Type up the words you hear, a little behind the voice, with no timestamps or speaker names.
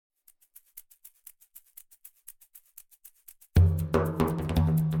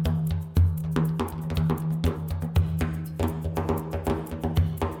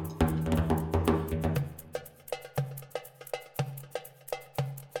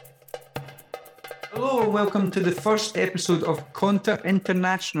Hello and welcome to the first episode of Conter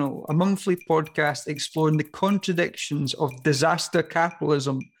International, a monthly podcast exploring the contradictions of disaster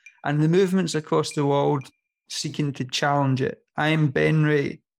capitalism and the movements across the world seeking to challenge it. I'm Ben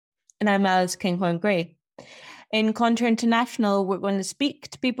Wray. And I'm Alice Kinghorn-Gray. In Conter International, we're going to speak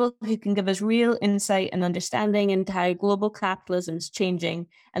to people who can give us real insight and understanding into how global capitalism is changing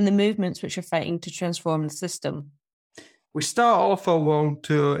and the movements which are fighting to transform the system. We start off our world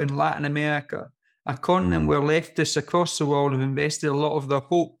tour in Latin America, a continent where leftists across the world have invested a lot of their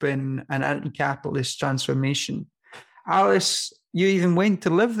hope in an anti-capitalist transformation. Alice, you even went to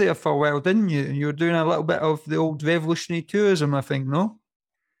live there for a while, didn't you? You were doing a little bit of the old revolutionary tourism, I think, no?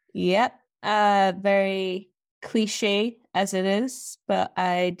 Yep, very cliche as it is, but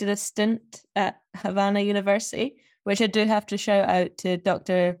I did a stint at Havana University, which I do have to shout out to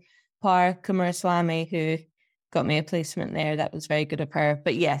Dr. Par Kumaraswamy, who got me a placement there. That was very good of her.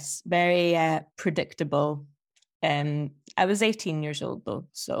 But yes, very predictable. I was 18 years old though,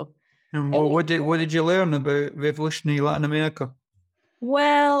 so. And what did you learn about revolutionary Latin America?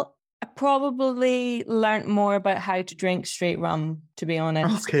 Well, I probably learnt more about how to drink straight rum, to be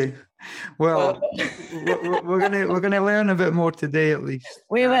honest. Okay. Well, we're gonna learn a bit more today, at least.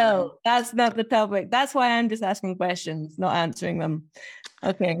 We will. That's not the topic. That's why I'm just asking questions, not answering them.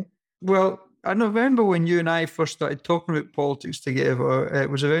 Okay. Well, I remember when you and I first started talking about politics together. It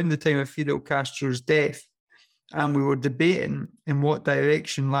was around the time of Fidel Castro's death, and we were debating in what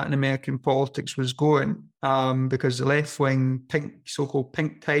direction Latin American politics was going, because the left-wing so-called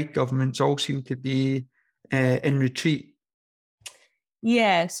pink tide governments all seem to be in retreat.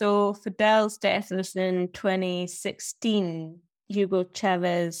 Yeah, so Fidel's death was in 2016. Hugo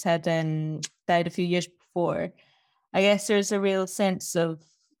Chavez had died a few years before. I guess there's a real sense of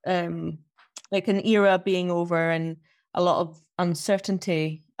like an era being over and a lot of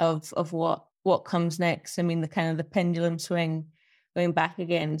uncertainty of what comes next. I mean, the pendulum swing going back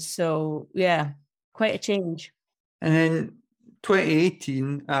again. So yeah, quite a change. And then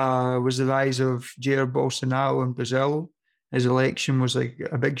 2018 was the rise of Jair Bolsonaro in Brazil. His election was like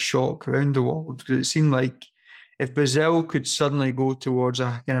a big shock around the world because it seemed like if Brazil could suddenly go towards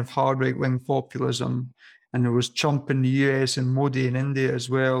a kind of hard right-wing populism, and there was Trump in the US and Modi in India as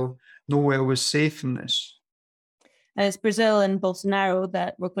well, nowhere was safe in this. And it's Brazil and Bolsonaro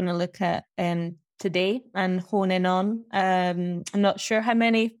that we're going to look at today and hone in on. I'm not sure how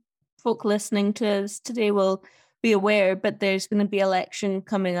many folk listening to us today will be aware, but there's going to be election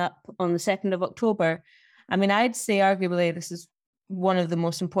coming up on the 2nd of October. I mean, I'd say arguably this is one of the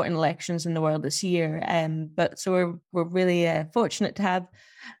most important elections in the world this year. But so we're really fortunate to have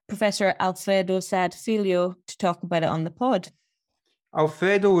Professor Alfredo Saad-Filho to talk about it on the pod.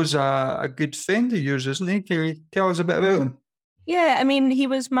 Alfredo is a good friend of yours, isn't he? Can you tell us a bit about him? Yeah, I mean, he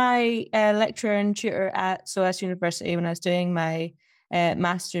was my lecturer and tutor at SOAS University when I was doing my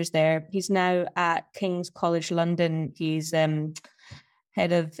master's there. He's now at King's College London. He's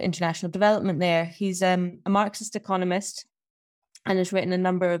head of international development there. He's a Marxist economist and has written a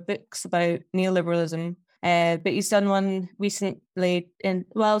number of books about neoliberalism. But he's done one recently it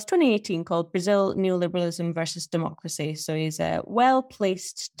was 2018 called Brazil, Neoliberalism versus Democracy. So he's well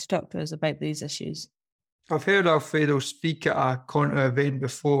placed to talk to us about these issues. I've heard Alfredo speak at a Conter event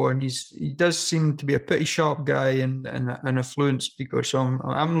before, and he does seem to be a pretty sharp guy and a fluent speaker. So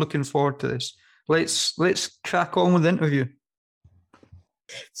I'm looking forward to this. Let's crack on with the interview.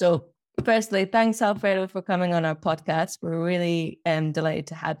 So firstly, thanks, Alfredo, for coming on our podcast. We're really delighted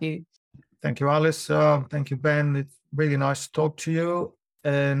to have you. Thank you, Alice. Thank you, Ben. It's really nice to talk to you.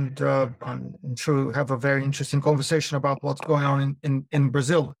 And I'm sure we'll have a very interesting conversation about what's going on in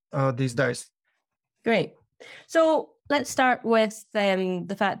Brazil these days. Great. So let's start with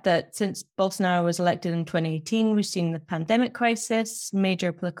the fact that since Bolsonaro was elected in 2018, we've seen the pandemic crisis,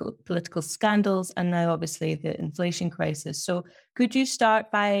 major political scandals, and now obviously the inflation crisis. So could you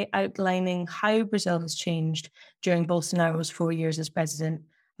start by outlining how Brazil has changed during Bolsonaro's 4 years as president?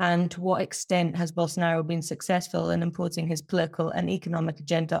 And to what extent has Bolsonaro been successful in imposing his political and economic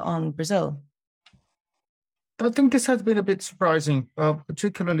agenda on Brazil? I think this has been a bit surprising,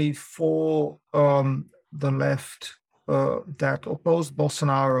 particularly for the left that opposed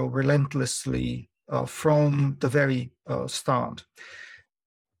Bolsonaro relentlessly from the very start.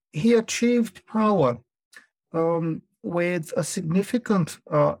 He achieved power with a significant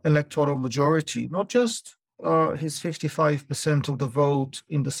electoral majority, not just his 55% of the vote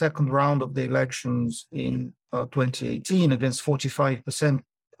in the second round of the elections in 2018 against 45%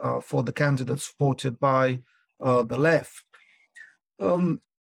 for the candidates supported by the left.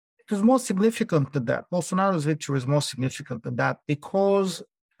 It was more significant than that. Bolsonaro's victory is more significant than that because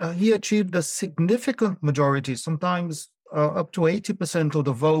he achieved a significant majority, sometimes up to 80% of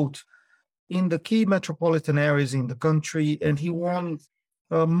the vote in the key metropolitan areas in the country, and he won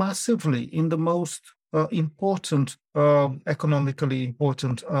massively in the most important, economically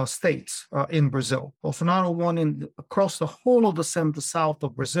important states in Brazil. Bolsonaro won across the whole of the center-south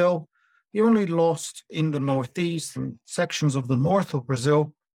of Brazil. He only lost in the northeast and sections of the north of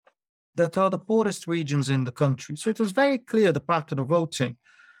Brazil that are the poorest regions in the country. So it was very clear the pattern of voting.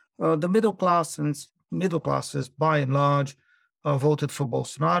 The middle classes, by and large, voted for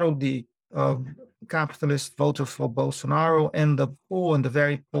Bolsonaro. The capitalists voted for Bolsonaro, and the poor and the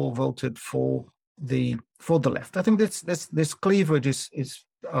very poor voted for the left. I think this cleavage is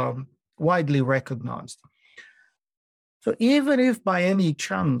widely recognized. So even if by any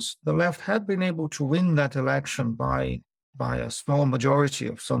chance the left had been able to win that election by a small majority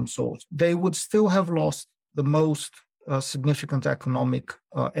of some sort, they would still have lost the most significant economic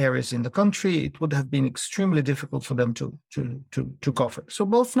areas in the country. It would have been extremely difficult for them to govern. So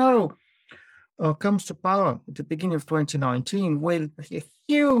Bolsonaro comes to power at the beginning of 2019 with a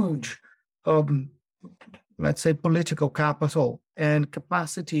huge, let's say, political capital and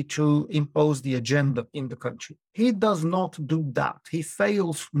capacity to impose the agenda in the country. He does not do that. He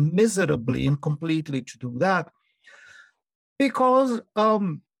fails miserably and completely to do that because,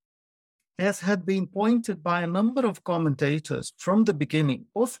 as had been pointed by a number of commentators from the beginning,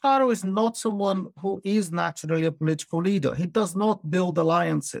 Bolsonaro is not someone who is naturally a political leader. He does not build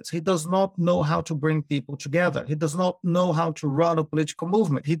alliances. He does not know how to bring people together. He does not know how to run a political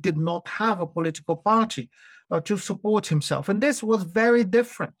movement. He did not have a political party to support himself. And this was very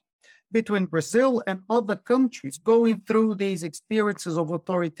different between Brazil and other countries going through these experiences of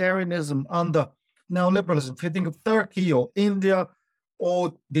authoritarianism under neoliberalism. If you think of Turkey or India,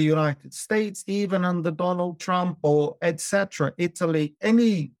 or the United States, even under Donald Trump, or etc., Italy,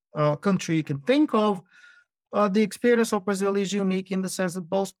 any country you can think of, the experience of Brazil is unique in the sense that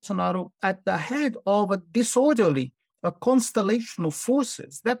Bolsonaro, at the head of a disorderly constellation of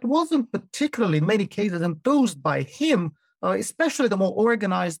forces that wasn't particularly, in many cases, enthused by him, especially the more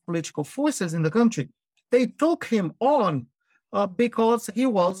organized political forces in the country, they took him on because he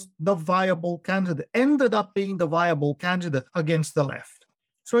was the viable candidate, ended up being the viable candidate against the left.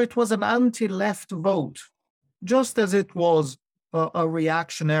 So it was an anti-left vote, just as it was a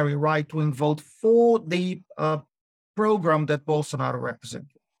reactionary right-wing vote for the program that Bolsonaro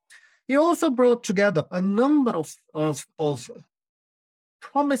represented. He also brought together a number of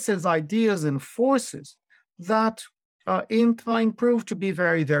promises, ideas, and forces that in time proved to be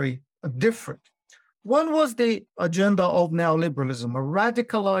very, very different. One was the agenda of neoliberalism, a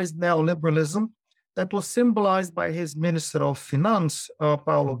radicalized neoliberalism that was symbolized by his Minister of Finance,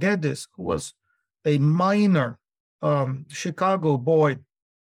 Paulo Guedes, who was a minor Chicago boy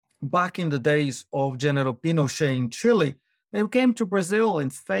back in the days of General Pinochet in Chile. He came to Brazil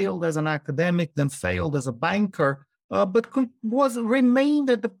and failed as an academic, then failed as a banker, but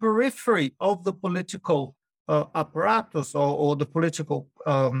remained at the periphery of the political apparatus or the political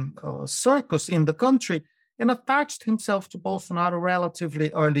circus in the country, and attached himself to Bolsonaro relatively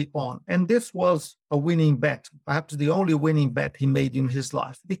early on. And this was a winning bet, perhaps the only winning bet he made in his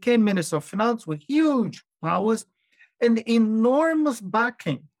life. He became Minister of Finance with huge powers and enormous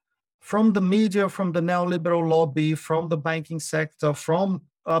backing from the media, from the neoliberal lobby, from the banking sector, from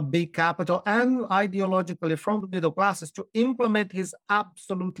big capital, and ideologically from the middle classes to implement his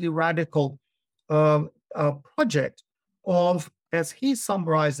absolutely radical project of, as he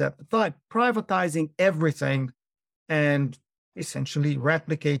summarized at the time, privatizing everything and essentially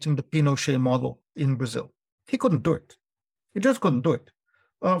replicating the Pinochet model in Brazil. He couldn't do it. He just couldn't do it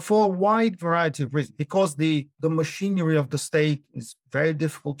for a wide variety of reasons, because the machinery of the state is very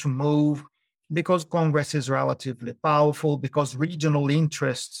difficult to move, because Congress is relatively powerful, because regional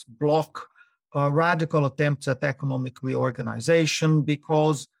interests block radical attempts at economic reorganization,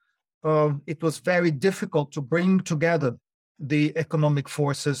 because it was very difficult to bring together the economic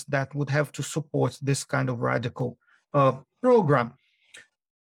forces that would have to support this kind of radical program.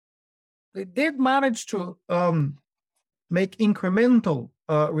 They did manage to make incremental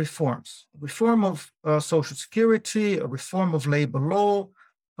reforms, reform of Social Security, a reform of labor law,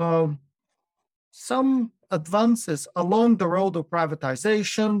 some advances along the road of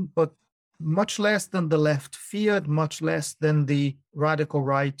privatization, but much less than the left feared, much less than the radical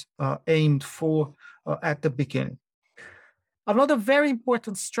right aimed for at the beginning. Another very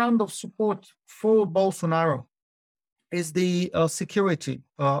important strand of support for Bolsonaro is the security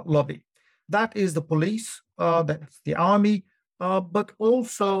lobby. That is the police, that's the army, but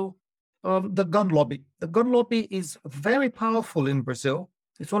also the gun lobby. The gun lobby is very powerful in Brazil.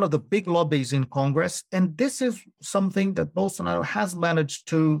 It's one of the big lobbies in Congress, and this is something that Bolsonaro has managed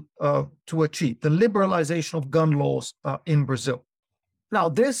to achieve: the liberalization of gun laws in Brazil. Now,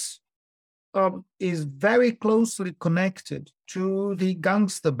 this is very closely connected to the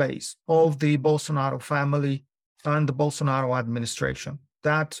gangster base of the Bolsonaro family and the Bolsonaro administration.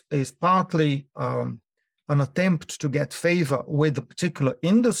 That is partly an attempt to get favor with the particular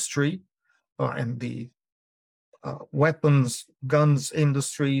industry and the weapons, guns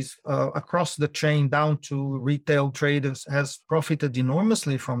industries across the chain down to retail traders has profited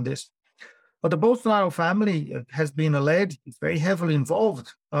enormously from this. But the Bolsonaro family has been alleged, is very heavily involved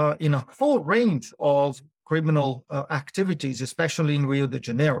in a full range of criminal activities, especially in Rio de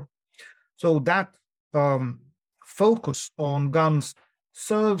Janeiro. So that focus on guns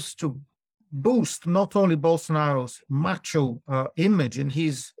serves to boost not only Bolsonaro's macho image and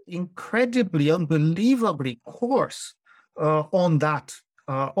his incredibly, unbelievably coarse on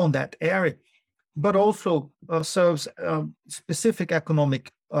that area, but also serves specific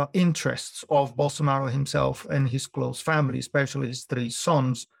economic interests of Bolsonaro himself and his close family, especially his three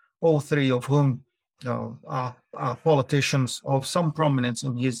sons, all three of whom are politicians of some prominence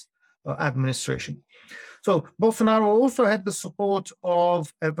in his administration. So Bolsonaro also had the support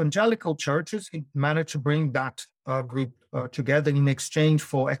of evangelical churches. He managed to bring that group together in exchange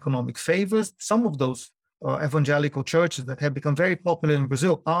for economic favors. Some of those evangelical churches that have become very popular in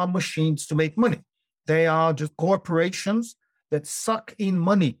Brazil are machines to make money. They are just corporations that suck in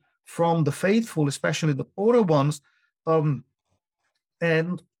money from the faithful, especially the poorer ones,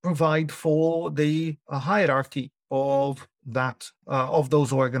 and provide for the hierarchy of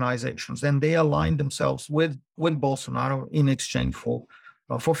those organizations, and they align themselves with Bolsonaro in exchange for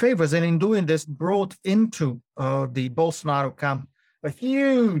favors, and in doing this, brought into the Bolsonaro camp a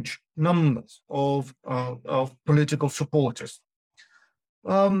huge numbers of political supporters.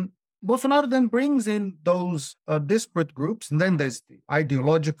 Bolsonaro then brings in those disparate groups, and then there's the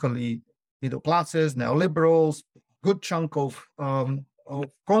ideologically middle classes, neoliberals, good chunk of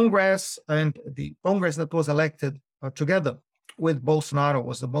Congress, and the Congress that was elected together with Bolsonaro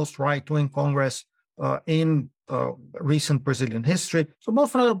was the most right-wing Congress in recent Brazilian history. So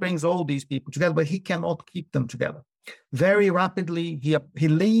Bolsonaro brings all these people together, but he cannot keep them together. Very rapidly, he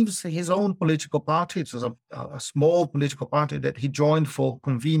leaves his own political party. It was a small political party that he joined for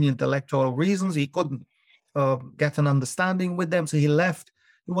convenient electoral reasons. He couldn't get an understanding with them, so he left.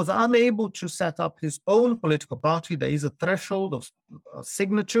 He was unable to set up his own political party. There is a threshold of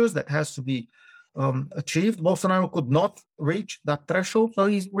signatures that has to be achieved. Bolsonaro could not reach that threshold, so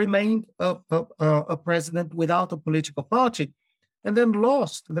he remained a president without a political party, and then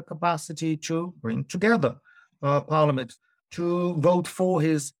lost the capacity to bring together parliament to vote for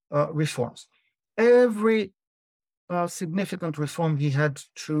his reforms. Every significant reform he had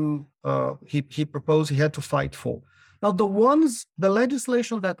to he proposed, he had to fight for. Now, the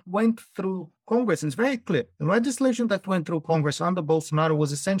legislation that went through Congress is very clear. The legislation that went through Congress under Bolsonaro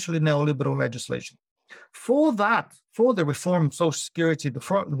was essentially neoliberal legislation. For the reform of Social Security,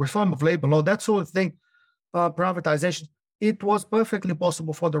 the reform of labor law, that sort of thing, privatization, it was perfectly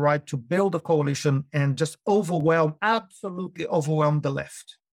possible for the right to build a coalition and just absolutely overwhelm the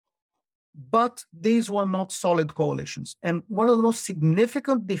left. But these were not solid coalitions. And one of the most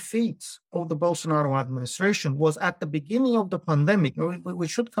significant defeats of the Bolsonaro administration was at the beginning of the pandemic. We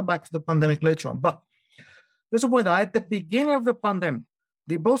should come back to the pandemic later on. But there's a point that at the beginning of the pandemic,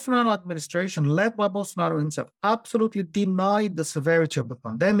 the Bolsonaro administration, led by Bolsonaro himself, absolutely denied the severity of the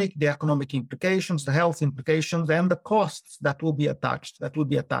pandemic, the economic implications, the health implications, and the costs that will be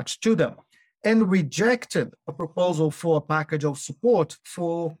attached to them, and rejected a proposal for a package of support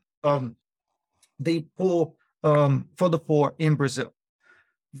for the poor in Brazil.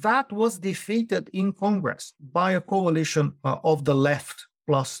 That was defeated in Congress by a coalition of the left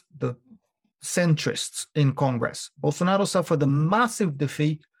plus the centrists in Congress. Bolsonaro suffered a massive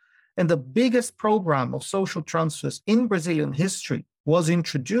defeat, and the biggest program of social transfers in Brazilian history was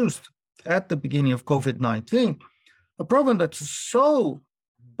introduced at the beginning of COVID-19, a program that's so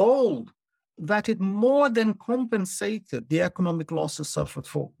bold that it more than compensated the economic losses suffered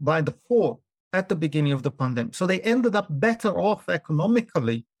by the poor at the beginning of the pandemic. So they ended up better off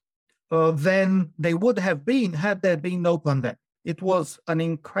economically than they would have been had there been no pandemic. It was an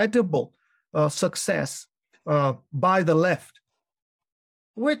incredible success by the left,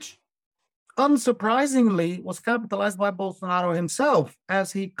 which unsurprisingly was capitalized by Bolsonaro himself,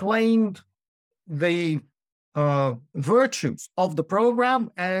 as he claimed the virtues of the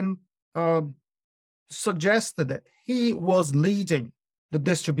program and suggested that he was leading the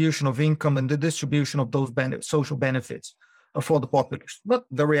distribution of income and the distribution of those social benefits for the population. But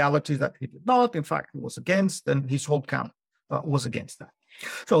the reality is that he did not. In fact, he was against, and his whole camp was against that.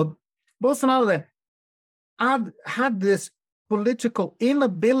 So Bolsonaro then had this political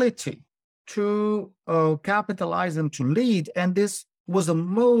inability to capitalize and to lead, and this was the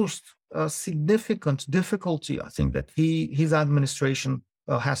most significant difficulty, I think, that his administration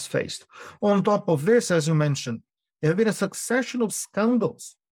has faced. On top of this, as you mentioned, there have been a succession of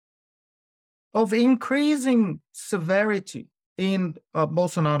scandals of increasing severity in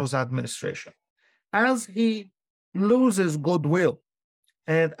Bolsonaro's administration. As he loses goodwill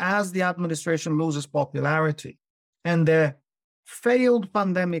and as the administration loses popularity, and their failed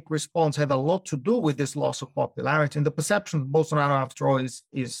pandemic response had a lot to do with this loss of popularity, and the perception of Bolsonaro, after all,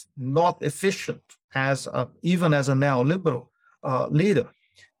 is not efficient even as a neoliberal leader.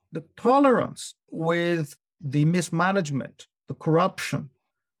 The tolerance with the mismanagement, the corruption,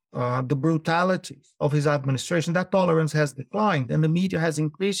 the brutality of his administration, that tolerance has declined, and the media has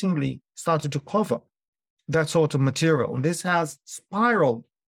increasingly started to cover that sort of material. And this has spiraled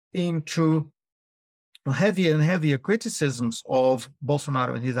into heavier and heavier criticisms of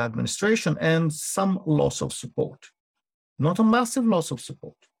Bolsonaro and his administration, and some loss of support. Not a massive loss of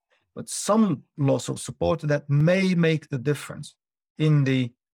support, but some loss of support that may make the difference in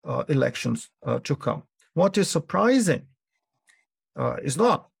the elections to come. What is surprising is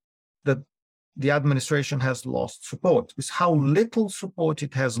not that the administration has lost support, it's how little support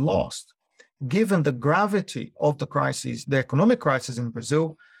it has lost, given the gravity of the crisis, the economic crisis in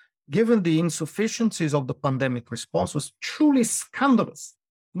Brazil, given the insufficiencies of the pandemic response, was truly scandalous.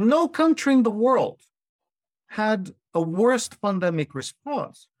 No country in the world had a worse pandemic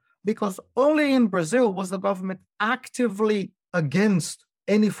response, because only in Brazil was the government actively against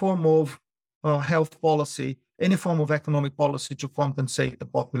any form of health policy, any form of economic policy to compensate the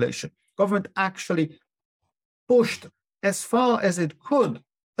population. Government actually pushed as far as it could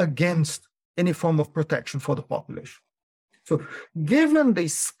against any form of protection for the population. So given the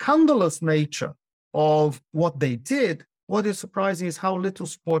scandalous nature of what they did, what is surprising is how little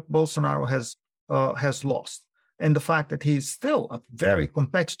support Bolsonaro has lost, and the fact that he is still a very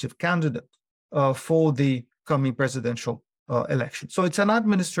competitive candidate for the coming presidential election. So it's an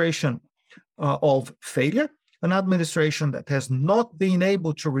administration of failure, an administration that has not been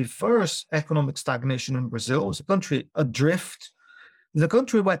able to reverse economic stagnation in Brazil. It's a country adrift. It's a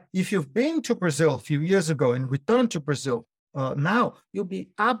country where, if you've been to Brazil a few years ago and returned to Brazil now, you'll be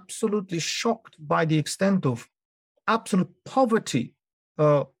absolutely shocked by the extent of absolute poverty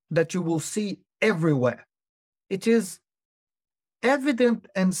that you will see everywhere. It is evident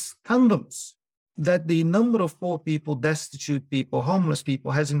and scandalous that the number of poor people, destitute people, homeless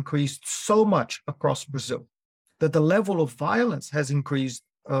people has increased so much across Brazil, that the level of violence has increased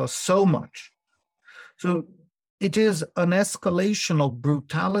so much. So it is an escalation of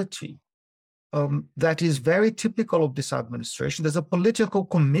brutality that is very typical of this administration. There's a political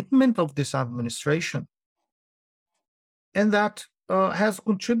commitment of this administration, and that has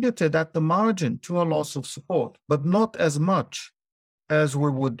contributed at the margin to a loss of support, but not as much as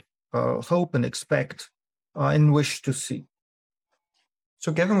we would hope and expect and wish to see.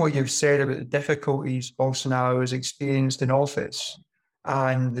 So given what you've said about the difficulties Bolsonaro has experienced in office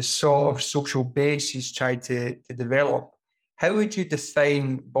and the sort of social base he's tried to develop, how would you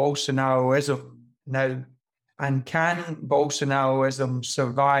define Bolsonaroism now? And can Bolsonaroism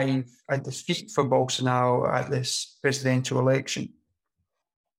survive a defeat for Bolsonaro at this presidential election?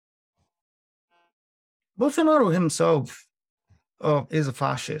 Bolsonaro himself is a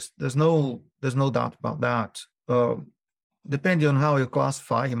fascist. There's no doubt about that. Depending on how you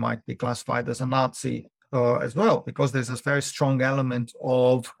classify, he might be classified as a Nazi as well, because there's this very strong element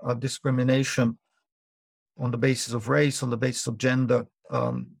of discrimination on the basis of race, on the basis of gender,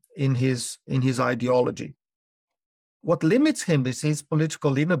 in his ideology. What limits him is his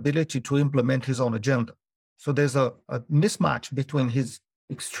political inability to implement his own agenda. So there's a mismatch between his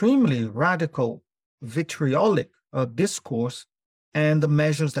extremely radical, vitriolic discourse and the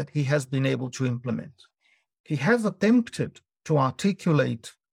measures that he has been able to implement. He has attempted to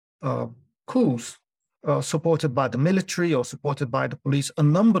articulate coups supported by the military or supported by the police a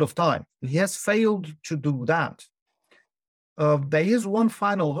number of times. He has failed to do that. There is one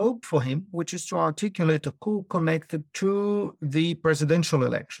final hope for him, which is to articulate a coup connected to the presidential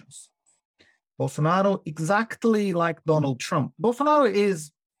elections. Bolsonaro, exactly like Donald Trump. Bolsonaro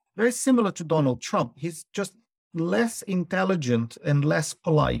is very similar to Donald Trump. He's just less intelligent and less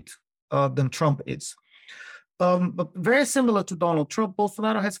polite than Trump is. But very similar to Donald Trump,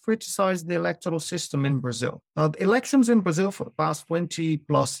 Bolsonaro has criticized the electoral system in Brazil. The elections in Brazil for the past 20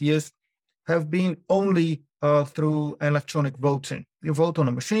 plus years have been only through electronic voting. You vote on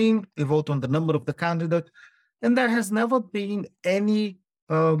a machine, you vote on the number of the candidate, and there has never been any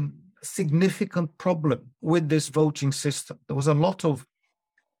significant problem with this voting system. There was a lot of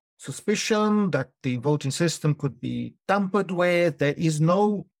suspicion that the voting system could be tampered with. There is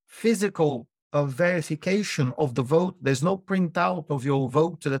no physical verification of the vote. There's no printout of your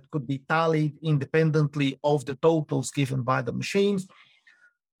vote that could be tallied independently of the totals given by the machines.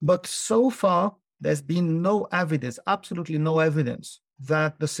 But so far, there's been no evidence, absolutely no evidence,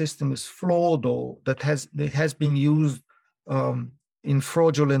 that the system is flawed or that it has been used in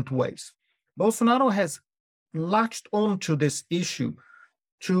fraudulent ways. Bolsonaro has latched onto this issue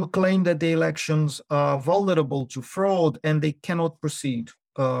to claim that the elections are vulnerable to fraud and they cannot proceed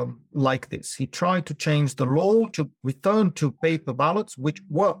like this. He tried to change the law to return to paper ballots, which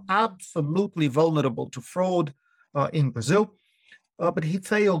were absolutely vulnerable to fraud in Brazil, but he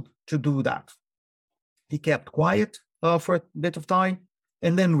failed to do that. He kept quiet for a bit of time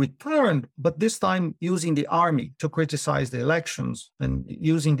and then returned, but this time using the army to criticize the elections and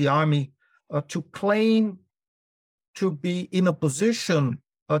using the army to claim to be in a position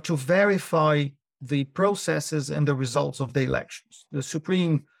to verify the processes and the results of the elections. The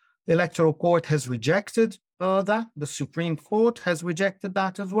Supreme Electoral Court has rejected that. The Supreme Court has rejected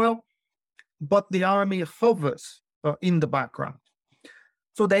that as well. But the army hovers in the background.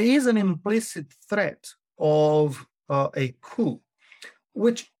 So there is an implicit threat of a coup,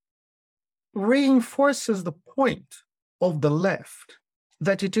 which reinforces the point of the left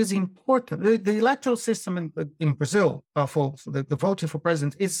that it is important. The electoral system in Brazil for the voting for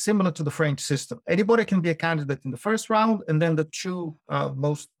president is similar to the French system. Anybody can be a candidate in the first round, and then the two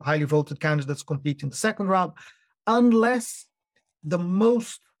most highly voted candidates compete in the second round, unless the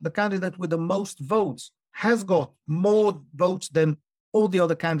candidate with the most votes has got more votes than all the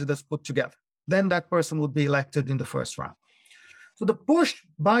other candidates put together. Then that person would be elected in the first round. So the push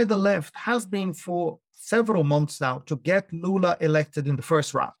by the left has been for several months now to get Lula elected in the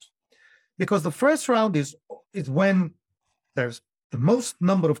first round, because the first round is when there's the most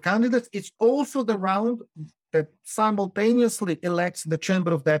number of candidates. It's also the round that simultaneously elects the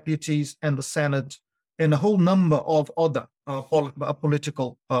Chamber of Deputies and the Senate and a whole number of other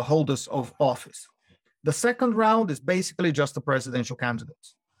political holders of office. The second round is basically just the presidential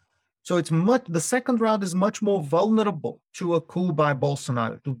candidates. So the second round is much more vulnerable to a coup by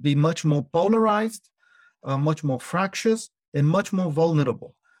Bolsonaro, to be much more polarized, much more fractious, and much more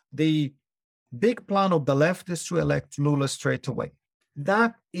vulnerable. The big plan of the left is to elect Lula straight away.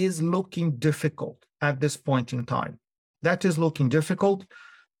 That is looking difficult at this point in time. That is looking difficult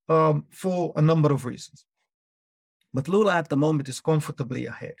for a number of reasons. But Lula at the moment is comfortably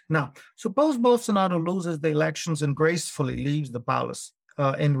ahead. Now, suppose Bolsonaro loses the elections and gracefully leaves the palace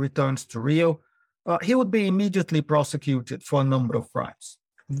and returns to Rio, he would be immediately prosecuted for a number of crimes.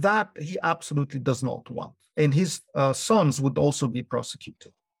 That he absolutely does not want. And his sons would also be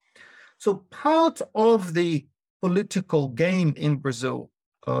prosecuted. So part of the political game in Brazil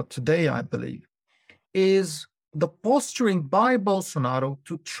today, I believe, is the posturing by Bolsonaro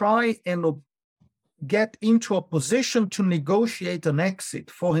to try and get into a position to negotiate an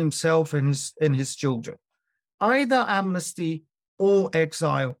exit for himself and his children, either amnesty or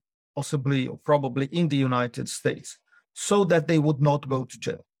exile, possibly or probably in the United States, so that they would not go to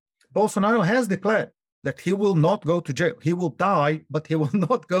jail. Bolsonaro has declared that he will not go to jail. He will die, but he will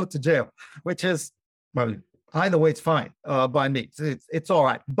not go to jail, which is, well, either way, it's fine by me. It's all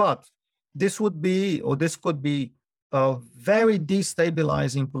right. But this could be very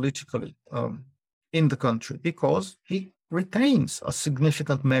destabilizing politically in the country, because he retains a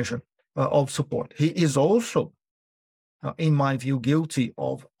significant measure of support. He is also, in my view, guilty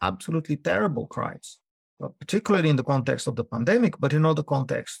of absolutely terrible crimes, particularly in the context of the pandemic, but in other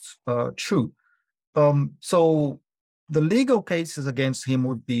contexts too. So the legal cases against him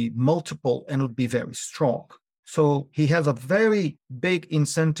would be multiple and would be very strong. So he has a very big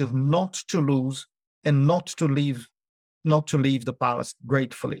incentive not to lose and not to leave the palace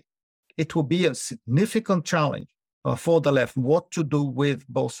gratefully. It will be a significant challenge for the left what to do with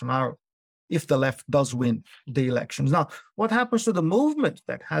Bolsonaro if the left does win the elections. Now, what happens to the movement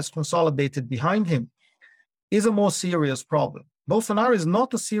that has consolidated behind him is a more serious problem. Bolsonaro is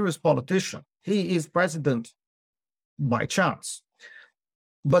not a serious politician. He is president by chance.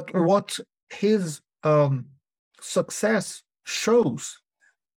 But what his success shows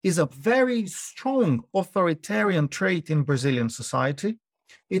is a very strong authoritarian trait in Brazilian society.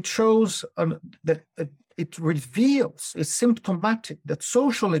 It shows that it reveals, it's symptomatic that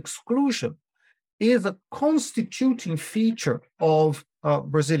social exclusion is a constituting feature of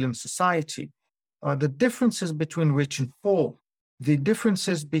Brazilian society. the differences between rich and poor, the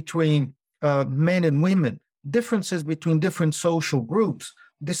differences between men and women, differences between different social groups,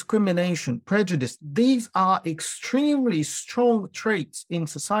 discrimination, prejudice, these are extremely strong traits in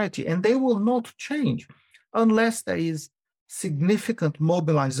society, and they will not change unless there is significant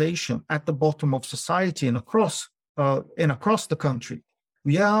mobilization at the bottom of society and across the country.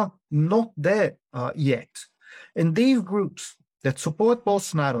 We are not there yet. And these groups that support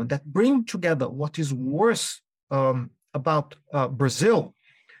Bolsonaro, that bring together what is worse about Brazil,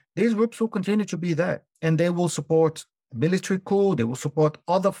 these groups will continue to be there, and they will support military coup, they will support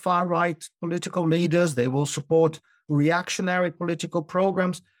other far-right political leaders, they will support reactionary political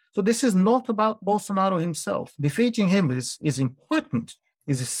programs. So this is not about Bolsonaro himself. Defeating him is important,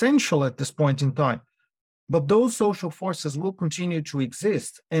 is essential at this point in time. But those social forces will continue to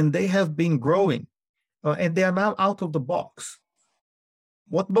exist, and they have been growing, and they are now out of the box.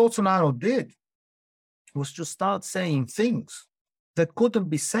 What Bolsonaro did was to start saying things that couldn't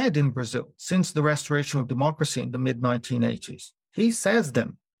be said in Brazil since the restoration of democracy in the mid-1980s. He says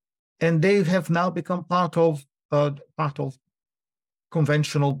them, and they have now become part of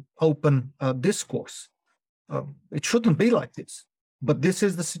conventional open discourse. It shouldn't be like this, but this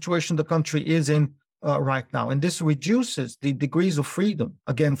is the situation the country is in right now, and this reduces the degrees of freedom,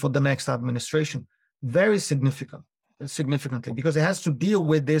 again, for the next administration, very significantly, because it has to deal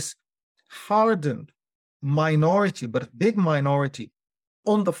with this hardened minority, but a big minority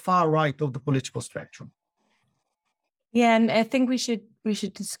on the far right of the political spectrum. Yeah, and I think we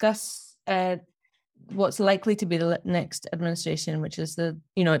should discuss what's likely to be the next administration, which is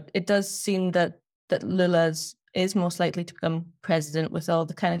it does seem that Lula is most likely to become president, with all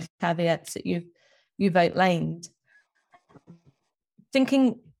the kind of caveats that you've outlined.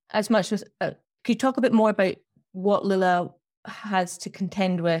 Thinking as much as, could you talk a bit more about what Lula has to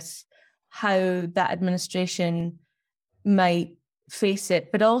contend with, how that administration might face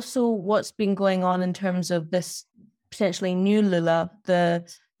it, but also what's been going on in terms of this potentially new Lula, the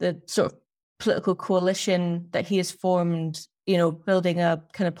sort of political coalition that he has formed, building a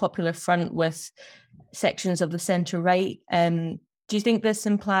kind of popular front with sections of the centre-right. Do you think this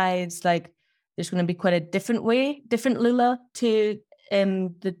implies like there's going to be quite a different Lula to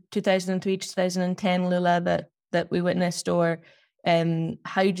the 2003, 2010 Lula that we witnessed, or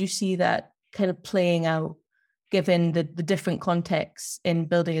how do you see that kind of playing out given the different contexts in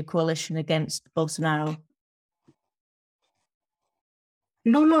building a coalition against Bolsonaro?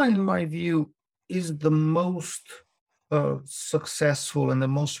 Lula, in my view, is the most successful and the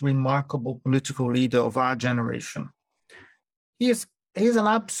most remarkable political leader of our generation. He is an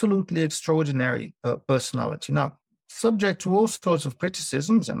absolutely extraordinary personality. Now, subject to all sorts of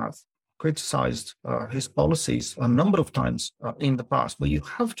criticisms, and I've criticized his policies a number of times in the past, but you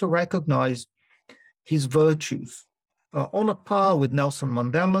have to recognize his virtues on a par with Nelson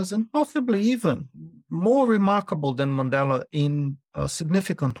Mandela's, and possibly even more remarkable than Mandela in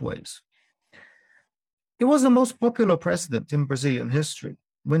significant ways. He was the most popular president in Brazilian history.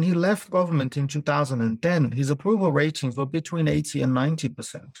 When he left government in 2010, his approval ratings were between 80 and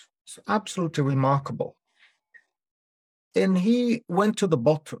 90%. It's absolutely remarkable. And he went to the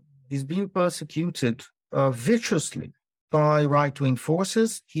bottom. He's been persecuted viciously by right-wing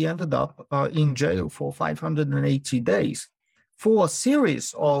forces. He ended up in jail for 580 days for a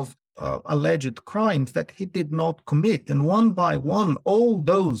series of alleged crimes that he did not commit. And one by one, all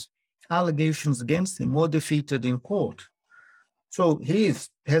those allegations against him were defeated in court. So he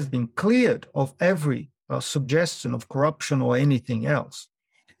has been cleared of every suggestion of corruption or anything else,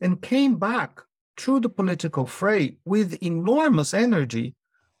 and came back through the political fray with enormous energy,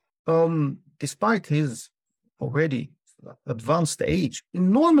 despite his already advanced age,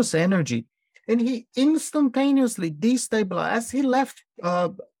 enormous energy. And he instantaneously destabilized, as he left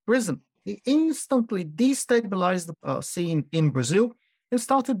prison, he instantly destabilized the scene in Brazil and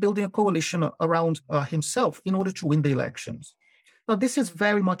started building a coalition around himself in order to win the elections. Now, this is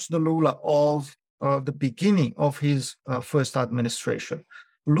very much the Lula of the beginning of his first administration.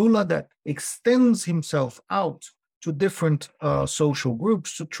 Lula that extends himself out to different social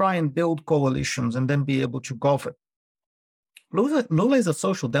groups to try and build coalitions and then be able to govern. Lula is a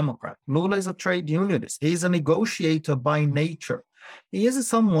social democrat. Lula is a trade unionist. He's a negotiator by nature. He is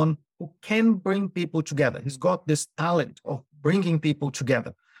someone who can bring people together. He's got this talent of bringing people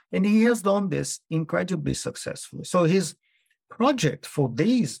together. And he has done this incredibly successfully. So his project for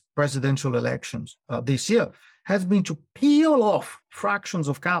these presidential elections this year has been to peel off fractions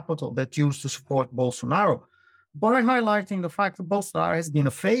of capital that used to support Bolsonaro by highlighting the fact that Bolsonaro has been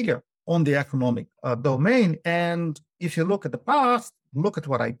a failure on the economic domain. And if you look at the past, look at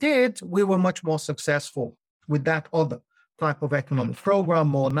what I did, we were much more successful with that other type of economic program,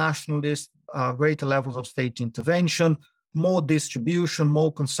 more nationalist, greater levels of state intervention, more distribution,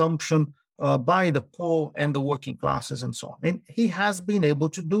 more consumption by the poor and the working classes and so on. And he has been able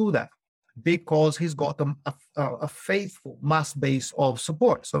to do that because he's got a faithful mass base of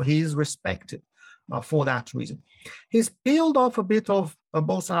support. So he is respected for that reason. He's peeled off a bit of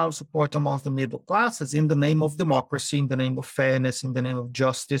Bolsonaro support amongst the middle classes in the name of democracy, in the name of fairness, in the name of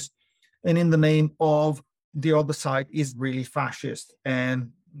justice, and in the name of the other side is really fascist.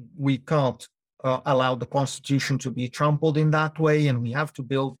 And we can't allow the constitution to be trampled in that way. And we have to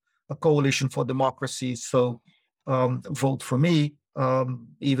build a coalition for democracy. So vote for me,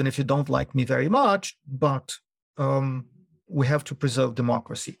 even if you don't like me very much, but we have to preserve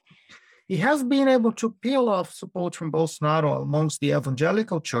democracy. He has been able to peel off support from Bolsonaro amongst the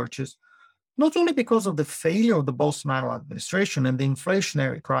evangelical churches, not only because of the failure of the Bolsonaro administration and the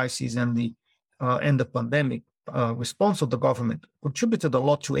inflationary crisis and the pandemic response of the government contributed a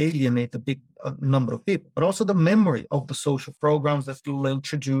lot to alienate a big number of people, but also the memory of the social programs that Lula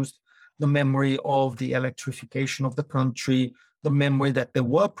introduced, the memory of the electrification of the country, the memory that there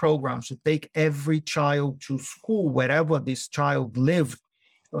were programs to take every child to school wherever this child lived.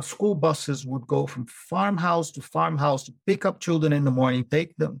 School buses would go from farmhouse to pick up children in the morning,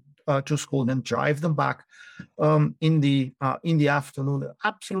 take them to school, then drive them back in the afternoon.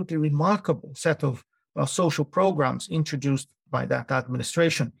 Absolutely remarkable set of social programs introduced by that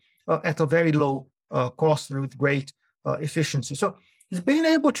administration at a very low cost and with great efficiency. So he's been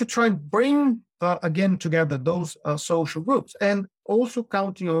able to try and bring again together those social groups, and also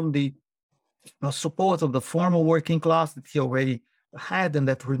counting on the support of the former working class that he already had and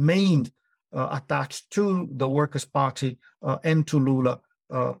that remained attached to the Workers' Party and to Lula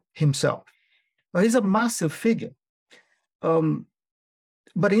himself. He's a massive figure.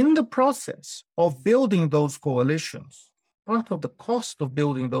 But in the process of building those coalitions, part of the cost of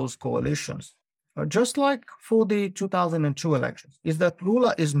building those coalitions, just like for the 2002 elections, is that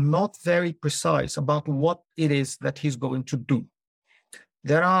Lula is not very precise about what it is that he's going to do.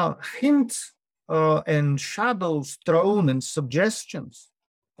 There are hints and shadows thrown and suggestions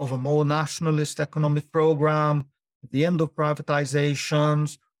of a more nationalist economic program, the end of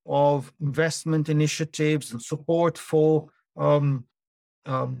privatizations, of investment initiatives and support for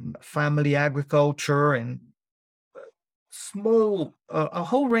family agriculture and small, a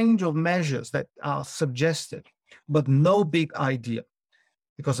whole range of measures that are suggested, but no big idea,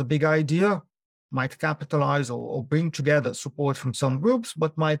 because a big idea might capitalize or bring together support from some groups,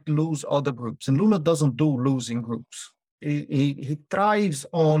 but might lose other groups. And Lula doesn't do losing groups. He thrives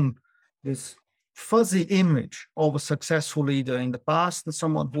on this fuzzy image of a successful leader in the past and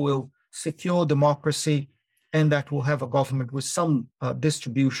someone who will secure democracy and that will have a government with some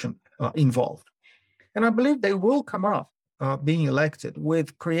distribution involved. And I believe they will come up being elected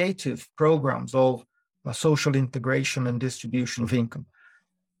with creative programs of social integration and distribution of income.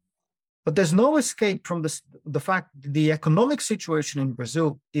 But there's no escape from the fact that the economic situation in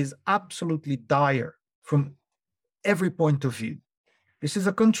Brazil is absolutely dire from every point of view. This is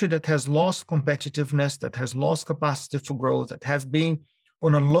a country that has lost competitiveness, that has lost capacity for growth, that has been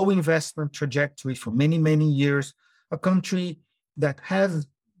on a low investment trajectory for many, many years, a country that has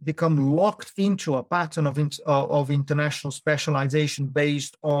become locked into a pattern of international specialization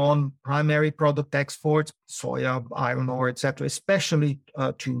based on primary product exports, soya, iron ore, etc., especially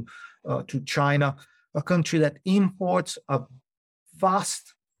to China, a country that imports a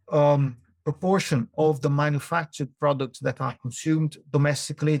vast proportion of the manufactured products that are consumed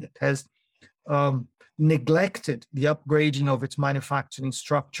domestically, that has neglected the upgrading of its manufacturing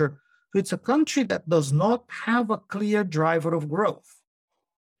structure. So it's a country that does not have a clear driver of growth.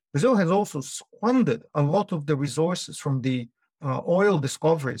 Brazil has also squandered a lot of the resources from the oil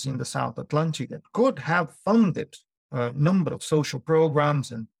discoveries in the South Atlantic that could have funded a number of social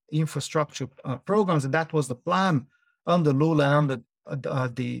programs and infrastructure programs, and that was the plan under Lula and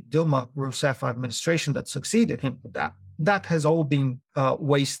under the Dilma Rousseff administration that succeeded him. That has all been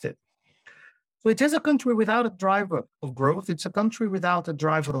wasted. So it is a country without a driver of growth. It's a country without a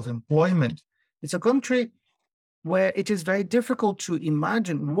driver of employment. It's a country where it is very difficult to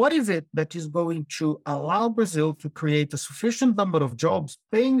imagine what is it that is going to allow Brazil to create a sufficient number of jobs,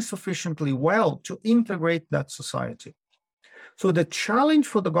 paying sufficiently well to integrate that society. So the challenge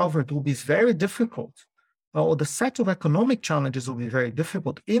for the government will be very difficult, or the set of economic challenges will be very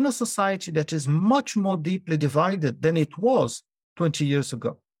difficult in a society that is much more deeply divided than it was 20 years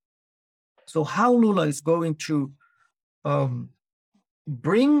ago. So how Lula is going to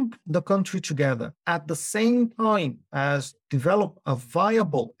bring the country together at the same time as develop a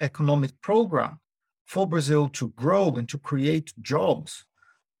viable economic program for Brazil to grow and to create jobs,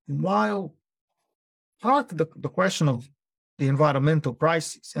 while part of the question of the environmental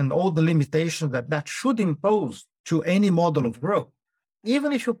crisis and all the limitations that should impose to any model of growth,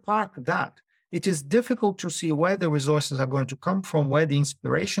 even if you park that, it is difficult to see where the resources are going to come from, where the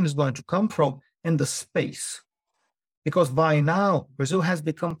inspiration is going to come from, and the space. Because by now, Brazil has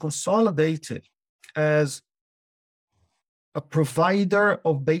become consolidated as a provider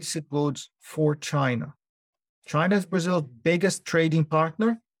of basic goods for China. China is Brazil's biggest trading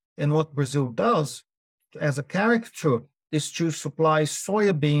partner, and what Brazil does as a caricature is to supply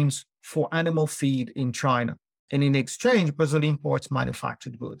soybeans for animal feed in China. And in exchange, Brazil imports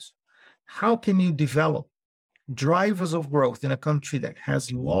manufactured goods. How can you develop drivers of growth in a country that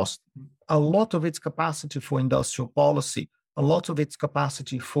has lost a lot of its capacity for industrial policy, a lot of its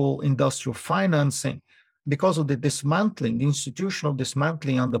capacity for industrial financing, because of the dismantling, the institutional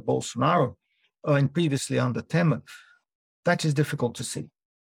dismantling under Bolsonaro and previously under Temer? That is difficult to see.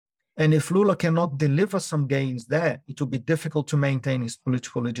 And if Lula cannot deliver some gains there, it will be difficult to maintain his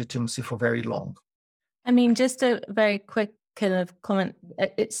political legitimacy for very long. I mean, just a very quick kind of comment.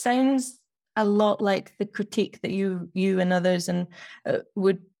 It sounds a lot like the critique that you and others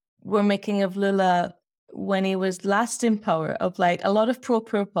were making of Lula when he was last in power, of like a lot of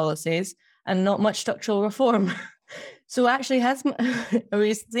pro-poor policies and not much structural reform. So actually are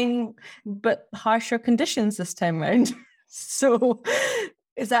we seeing but harsher conditions this time around? So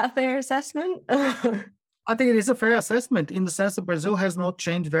is that a fair assessment? I think it is a fair assessment in the sense that Brazil has not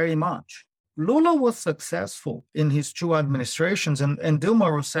changed very much. Lula was successful in his two administrations, and Dilma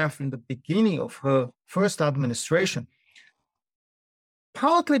Rousseff in the beginning of her first administration,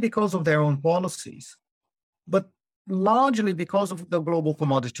 partly because of their own policies, but largely because of the global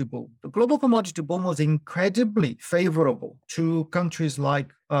commodity boom. The global commodity boom was incredibly favorable to countries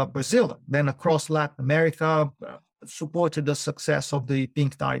like Brazil, then across Latin America, supported the success of the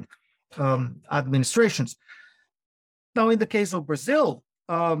pink-tide administrations. Now, in the case of Brazil,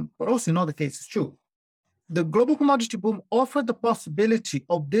 but also in other cases too, the global commodity boom offered the possibility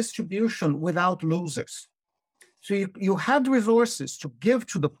of distribution without losers. So you had resources to give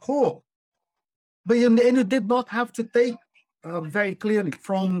to the poor, but you did not have to take very clearly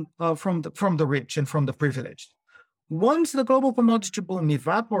from the rich and from the privileged. Once the global commodity boom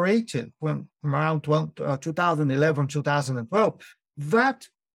evaporated around 2011, 2012, that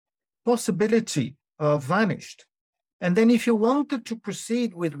possibility vanished. And then if you wanted to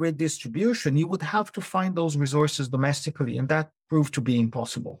proceed with redistribution, you would have to find those resources domestically, and that proved to be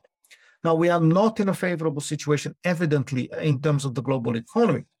impossible. Now, we are not in a favorable situation, evidently, in terms of the global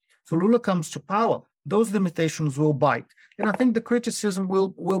economy. So Lula comes to power, those limitations will bite. And I think the criticism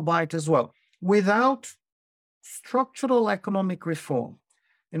will bite as well. Without structural economic reform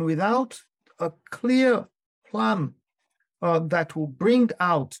and without a clear plan that will bring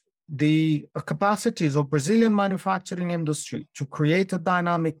out the capacities of Brazilian manufacturing industry to create a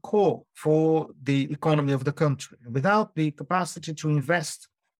dynamic core for the economy of the country, without the capacity to invest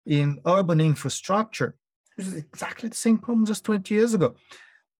in urban infrastructure, which is exactly the same problems as 20 years ago,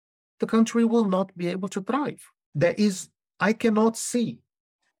 the country will not be able to thrive. I cannot see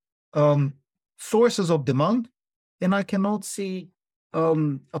sources of demand, and I cannot see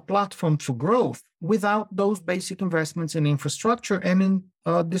a platform for growth without those basic investments in infrastructure and in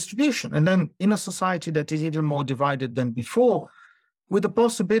distribution. And then in a society that is even more divided than before, with the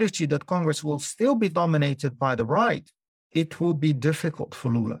possibility that Congress will still be dominated by the right, it will be difficult for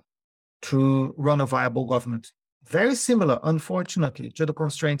Lula to run a viable government. Very similar, unfortunately, to the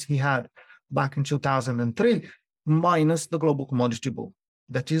constraints he had back in 2003, minus the global commodity boom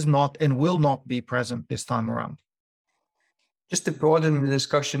that is not and will not be present this time around. Just to broaden the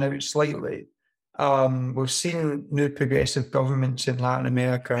discussion out slightly, we've seen new progressive governments in Latin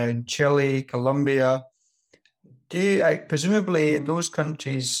America, in Chile, Colombia. Presumably in those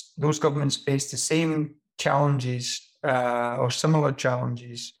countries, those governments face the same challenges or similar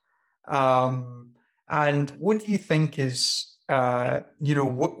challenges. And what do you think is, where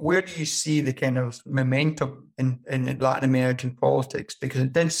do you see the kind of momentum in Latin American politics? Because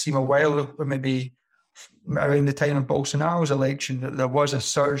it did seem a while ago, maybe around the time of Bolsonaro's election, that there was a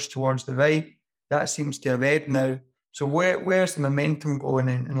surge towards the right. That seems to have ended now. So where's the momentum going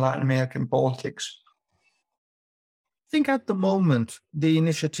in Latin American politics? I think at the moment, the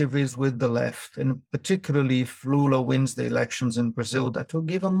initiative is with the left, and particularly if Lula wins the elections in Brazil, that will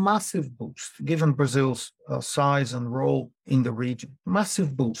give a massive boost, given Brazil's size and role in the region,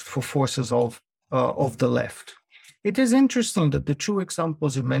 massive boost for forces of the left. It is interesting that the two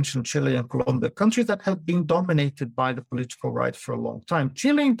examples you mentioned, Chile and Colombia, countries that have been dominated by the political right for a long time.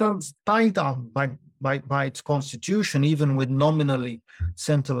 Chile, in terms, tied down by its constitution, even with nominally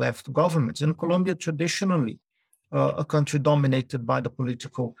center-left governments. And Colombia, traditionally, a country dominated by the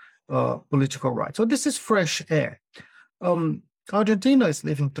political right. So this is fresh air. Argentina is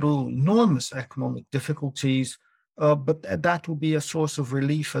living through enormous economic difficulties, but that will be a source of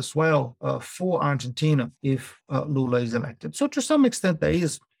relief as well for Argentina if Lula is elected. So to some extent, there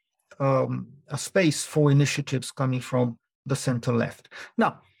is a space for initiatives coming from the center-left.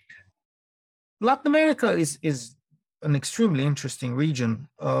 Now, Latin America is an extremely interesting region,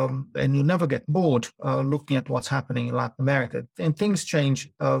 and you never get bored looking at what's happening in Latin America. And things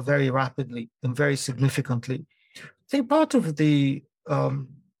change very rapidly and very significantly. I think part of the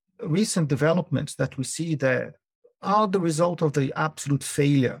recent developments that we see there are the result of the absolute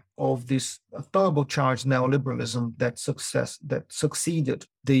failure of this turbocharged neoliberalism that succeeded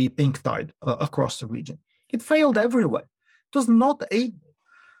the pink tide across the region. It failed everywhere. It was not able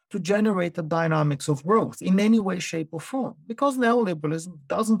to generate the dynamics of growth in any way, shape, or form, because neoliberalism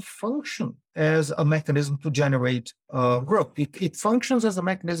doesn't function as a mechanism to generate growth. It functions as a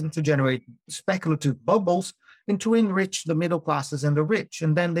mechanism to generate speculative bubbles and to enrich the middle classes and the rich,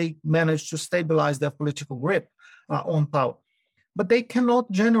 and then they manage to stabilize their political grip on power. But they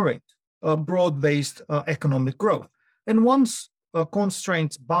cannot generate broad-based economic growth. And once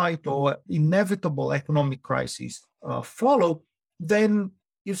constraints bite or inevitable economic crises follow, then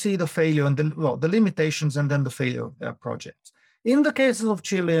you see the failure and the limitations and then the failure of their projects. In the cases of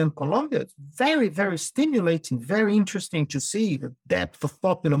Chile and Colombia, it's very, very stimulating, very interesting to see the depth of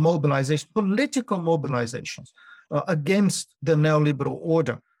popular mobilization, political mobilizations against the neoliberal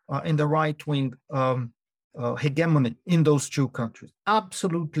order and the right-wing hegemony in those two countries.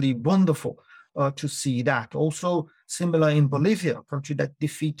 Absolutely wonderful to see that. Also similar in Bolivia, a country that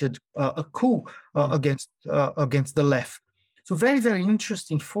defeated a coup against the left. So very, very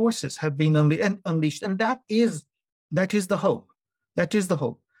interesting forces have been unleashed, and that is the hope. That is the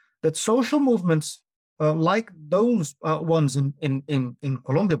hope that social movements like those ones in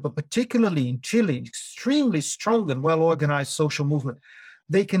Colombia, but particularly in Chile, extremely strong and well-organized social movement,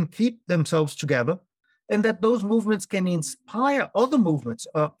 they can keep themselves together, and that those movements can inspire other movements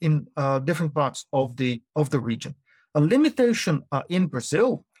in different parts of the region. A limitation in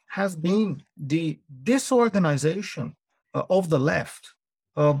Brazil has been the disorganization of the left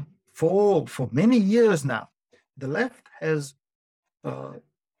for many years now. The left has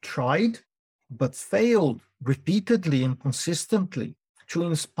tried but failed repeatedly and consistently to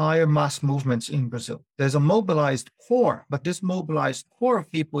inspire mass movements in Brazil. There's a mobilized core, but this mobilized core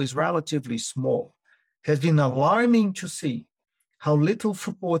of people is relatively small. It has been alarming to see how little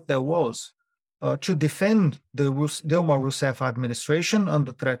support there was to defend the Dilma Rousseff administration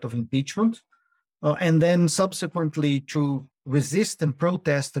under threat of impeachment, and then subsequently to resist and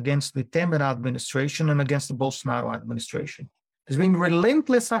protest against the Temer administration and against the Bolsonaro administration. There's been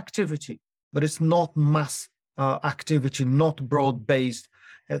relentless activity, but it's not mass activity, not broad-based.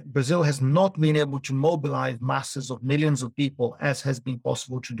 Brazil has not been able to mobilize masses of millions of people as has been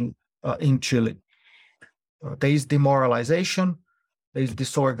possible to do in Chile. There is demoralization, there is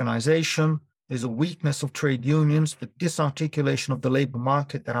disorganization, there's a weakness of trade unions, the disarticulation of the labor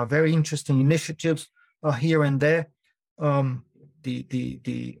market. There are very interesting initiatives here and there.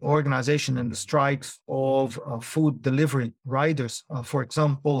 The organization and the strikes of food delivery riders, for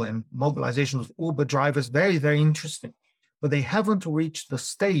example, and mobilization of Uber drivers, very, very interesting. But they haven't reached the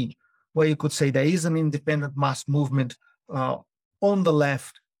stage where you could say there is an independent mass movement on the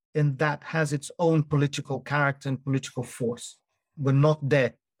left, and that has its own political character and political force. We're not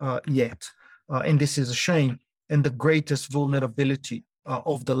there yet. And this is a shame, and the greatest vulnerability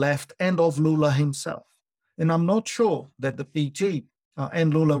of the left and of Lula himself. And I'm not sure that the PT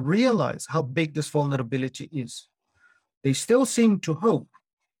and Lula realize how big this vulnerability is. They still seem to hope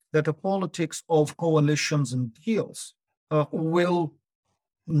that the politics of coalitions and deals will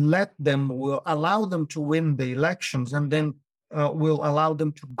allow them to win the elections and then will allow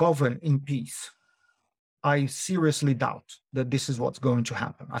them to govern in peace. I seriously doubt that this is what's going to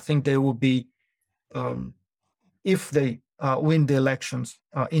happen. I think they will be, if they win the elections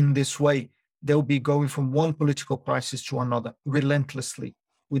in this way, they'll be going from one political crisis to another relentlessly,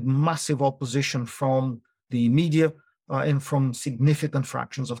 with massive opposition from the media and from significant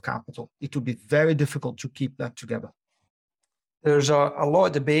fractions of capital. It will be very difficult to keep that together. There's a lot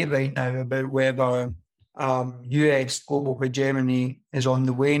of debate right now about whether US global hegemony is on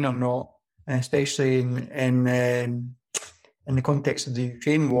the wane or not, especially in the context of the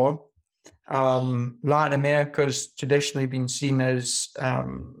Ukraine war. Latin America's traditionally been seen as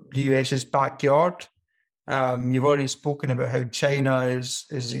the US's backyard. You've already spoken about how China is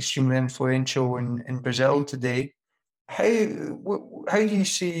extremely influential in Brazil today. How do you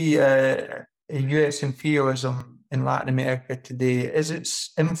see US imperialism in Latin America today? Is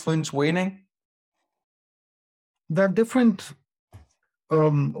its influence waning? There are different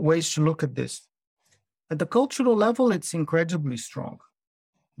ways to look at this. At the cultural level, it's incredibly strong.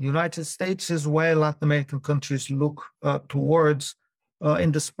 The United States is where Latin American countries look towards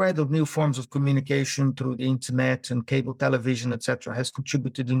in the spread of new forms of communication through the internet and cable television, etc., has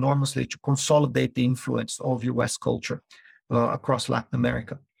contributed enormously to consolidate the influence of US culture across Latin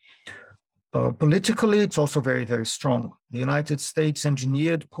America. Politically, it's also very, very strong. The United States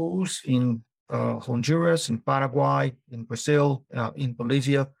engineered coups in Honduras, in Paraguay, in Brazil, in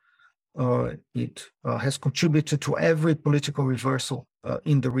Bolivia. It has contributed to every political reversal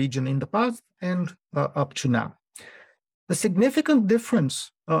in the region in the past and up to now. The significant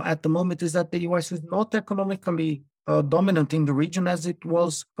difference at the moment is that the US is not economically dominant in the region as it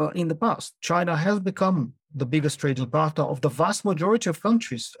was in the past. China has become the biggest trading partner of the vast majority of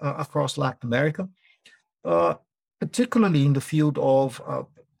countries across Latin America, particularly in the field of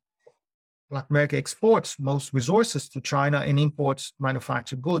Latin America exports most resources to China and imports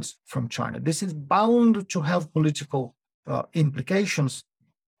manufactured goods from China. This is bound to have political implications,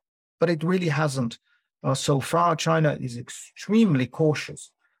 but it really hasn't. So far, China is extremely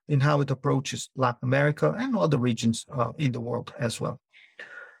cautious in how it approaches Latin America and other regions in the world as well.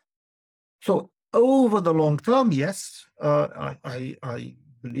 So over the long term, yes, I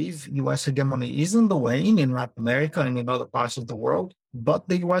believe US hegemony is in the wane in Latin America and in other parts of the world, but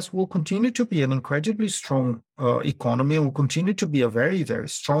the US will continue to be an incredibly strong economy, will continue to be a very, very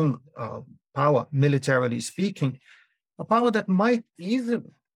strong power, militarily speaking, a power that might easily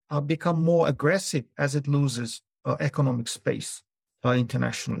become more aggressive as it loses economic space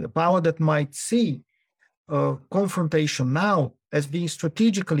internationally, a power that might see confrontation now as being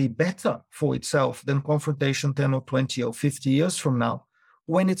strategically better for itself than confrontation 10 or 20 or 50 years from now,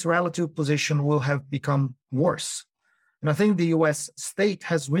 when its relative position will have become worse. And I think the US state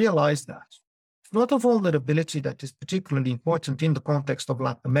has realized that. It's not a vulnerability that is particularly important in the context of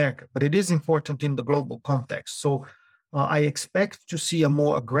Latin America, but it is important in the global context. So I expect to see a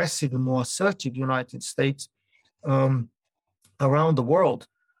more aggressive and more assertive United States around the world.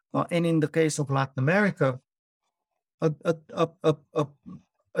 And in the case of Latin America, a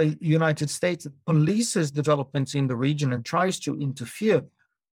United States that polices developments in the region and tries to interfere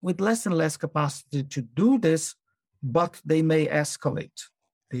with less and less capacity to do this, but they may escalate.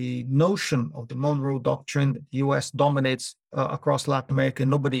 The notion of the Monroe Doctrine that the US dominates across Latin America,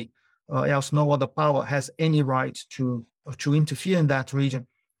 nobody else, no other power has any right to interfere in that region,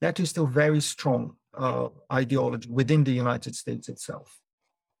 that is still very strong ideology within the United States itself.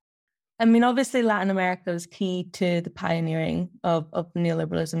 I mean, obviously, Latin America was key to the pioneering of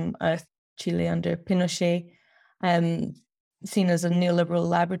neoliberalism, Chile under Pinochet, seen as a neoliberal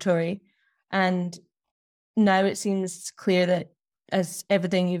laboratory. And now it seems clear that, as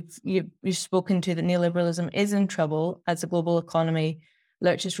everything you've spoken to, that neoliberalism is in trouble as the global economy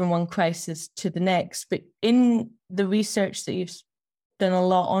lurches from one crisis to the next. But in the research that you've done a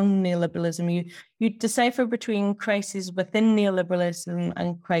lot on neoliberalism, you decipher between crises within neoliberalism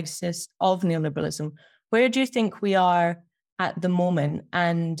and crisis of neoliberalism. Where do you think we are at the moment,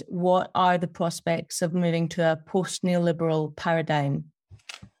 and what are the prospects of moving to a post-neoliberal paradigm?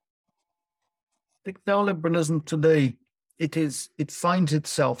 I think neoliberalism today, it finds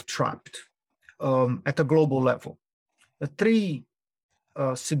itself trapped at a global level. The three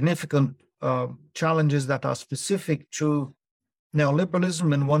significant challenges that are specific to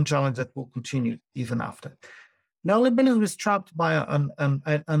neoliberalism, and one challenge that will continue even after. Neoliberalism is trapped by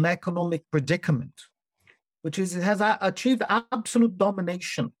an economic predicament, which is it has achieved absolute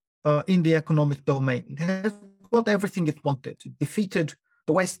domination in the economic domain. It has got everything it wanted. The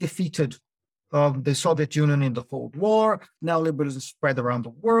West defeated the Soviet Union in the Cold War. Neoliberalism spread around the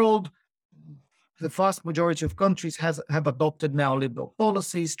world. The vast majority of countries have adopted neoliberal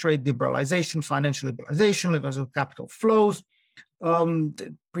policies, trade liberalization, financial liberalization of capital flows.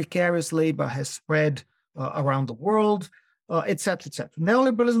 Precarious labor has spread around the world, etc., etc.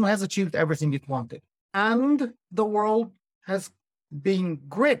 Neoliberalism has achieved everything it wanted. And the world has been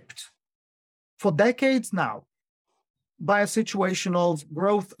gripped for decades now by a situation of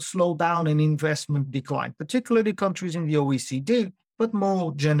growth slowdown and investment decline, particularly countries in the OECD, but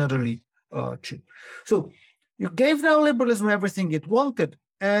more generally too. So you gave neoliberalism everything it wanted,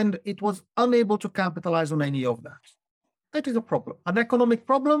 and it was unable to capitalize on any of that. That is a problem, an economic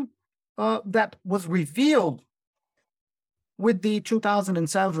problem that was revealed with the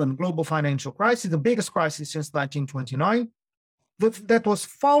 2007 global financial crisis, the biggest crisis since 1929, that was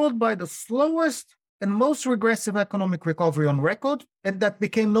followed by the slowest and most regressive economic recovery on record, and that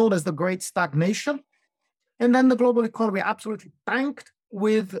became known as the Great Stagnation. And then the global economy absolutely tanked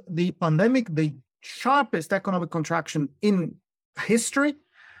with the pandemic, the sharpest economic contraction in history,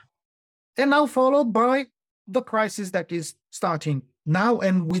 and now followed by the crisis that is starting now,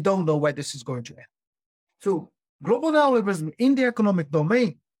 and we don't know where this is going to end. So global neoliberalism in the economic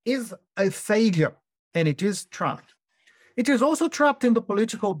domain is a failure, and it is trapped. It is also trapped in the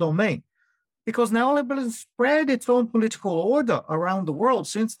political domain, because neoliberalism spread its own political order around the world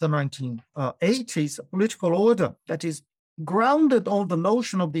since the 1980s, a political order that is grounded on the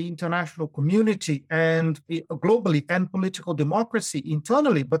notion of the international community and globally, and political democracy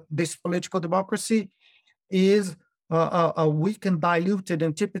internally. But this political democracy is a weak and diluted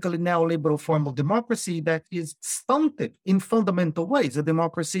and typically neoliberal form of democracy that is stunted in fundamental ways, a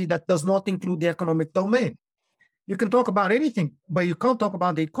democracy that does not include the economic domain. You can talk about anything, but you can't talk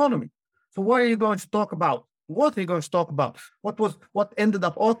about the economy. So what are you going to talk about? What are you going to talk about? What ended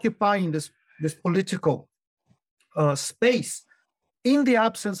up occupying this political space in the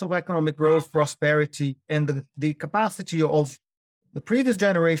absence of economic growth, prosperity, and the capacity of the previous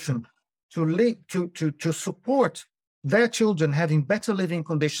generation to support their children having better living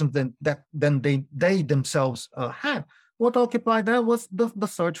conditions than they themselves had. What occupied that was the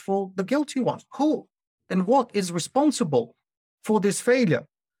search for the guilty ones. Who and what is responsible for this failure?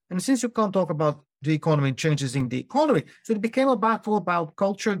 And since you can't talk about the economy and changes in the economy, so it became a battle about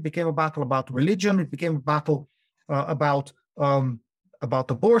culture, it became a battle about religion, it became a battle about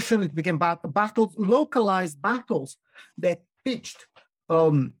abortion, it became battles, localized battles that pitched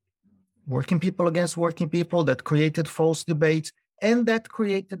working people against working people, that created false debates, and that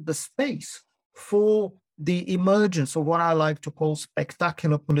created the space for the emergence of what I like to call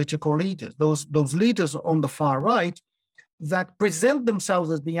spectacular political leaders, those leaders on the far right that present themselves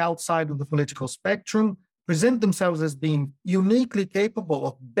as being outside of the political spectrum, present themselves as being uniquely capable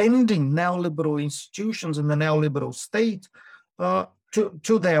of bending neoliberal institutions and the neoliberal state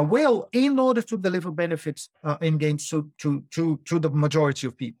to their will in order to deliver benefits and gains to the majority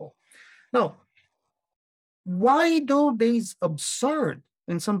of people. Now, why do these absurd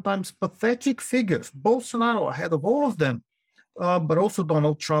and sometimes pathetic figures, Bolsonaro ahead of all of them, but also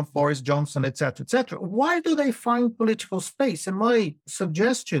Donald Trump, Boris Johnson, etc., why do they find political space? And my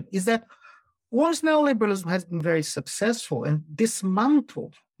suggestion is that once neoliberalism has been very successful and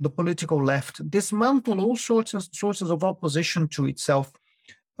dismantled the political left, dismantled all sources of opposition to itself,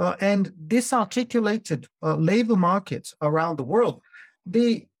 and disarticulated labor markets around the world,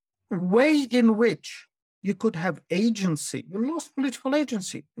 the way in which you could have agency, you lost political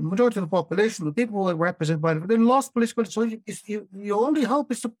agency. The majority of the population, the people who are represented by they lost political agency. So your only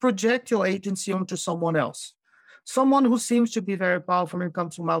hope is to project your agency onto someone else, someone who seems to be very powerful and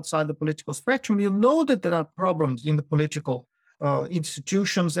comes from outside the political spectrum. You know that there are problems in the political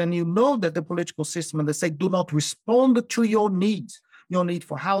institutions, and you know that the political system and the state do not respond to your needs, your need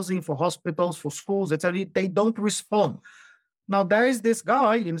for housing, for hospitals, for schools, etc. They don't respond. Now, there is this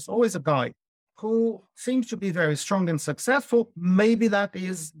guy, and it's always a guy, who seems to be very strong and successful. Maybe that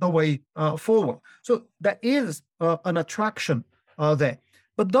is the way forward. So there is an attraction there.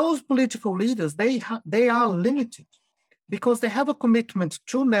 But those political leaders, they are limited because they have a commitment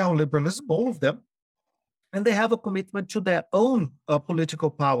to neoliberalism, all of them, and they have a commitment to their own political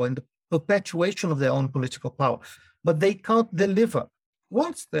power and the perpetuation of their own political power. But they can't deliver.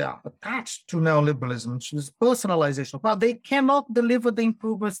 Once they are attached to neoliberalism, to this personalization of power, they cannot deliver the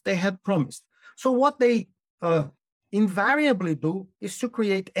improvements they had promised. So what they invariably do is to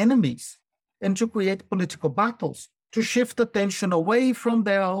create enemies and to create political battles, to shift attention away from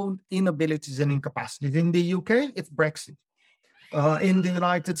their own inabilities and incapacities. In the UK, it's Brexit. In the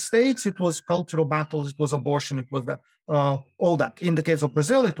United States, it was cultural battles, it was abortion, it was all that. In the case of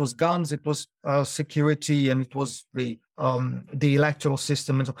Brazil, it was guns, it was security, and it was the electoral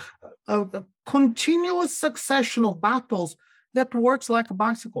system. And so, a continuous succession of battles that works like a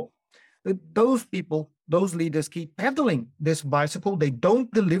bicycle. Those people, those leaders keep pedaling this bicycle. They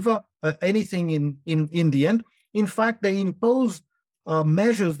don't deliver anything in the end. In fact, they impose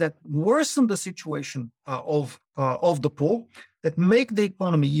measures that worsen the situation of the poor, that make the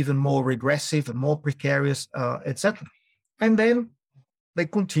economy even more regressive and more precarious, etc. And then they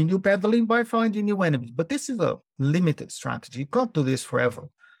continue pedaling by finding new enemies. But this is a limited strategy. You can't do this forever.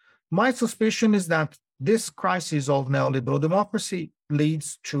 My suspicion is that this crisis of neoliberal democracy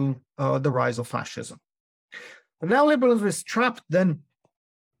leads to the rise of fascism. Neoliberalism is trapped then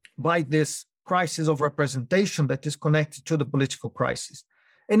by this crisis of representation that is connected to the political crisis.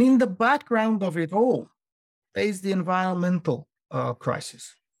 And in the background of it all, there is the environmental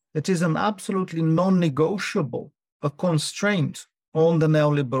crisis. It is an absolutely non-negotiable constraint on the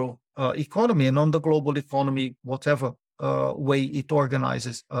neoliberal economy and on the global economy, whatever way it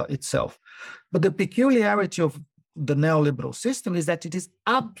organizes itself. But the peculiarity of the neoliberal system is that it is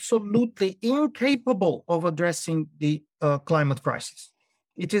absolutely incapable of addressing the climate crisis.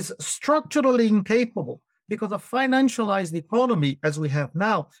 It is structurally incapable because a financialized economy, as we have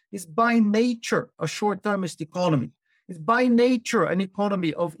now, is by nature a short-termist economy. It's by nature an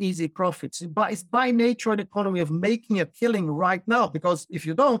economy of easy profits. It's by nature an economy of making a killing right now, because if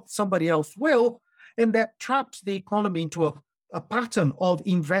you don't, somebody else will, and that traps the economy into a pattern of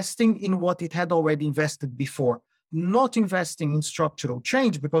investing in what it had already invested before, not investing in structural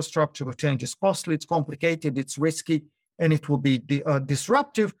change, because structural change is costly, it's complicated, it's risky, and it will be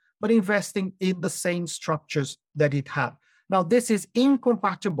disruptive, but investing in the same structures that it had. Now, this is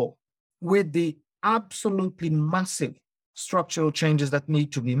incompatible with the absolutely massive structural changes that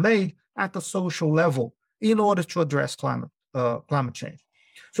need to be made at a social level in order to address climate change.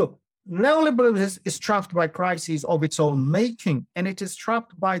 So neoliberalism is trapped by crises of its own making, and it is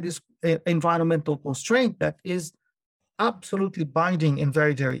trapped by this environmental constraint that is absolutely binding and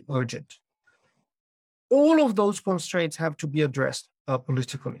very, very urgent. All of those constraints have to be addressed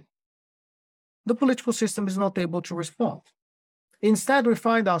politically. The political system is not able to respond. Instead, we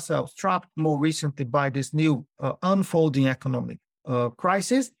find ourselves trapped more recently by this new unfolding economic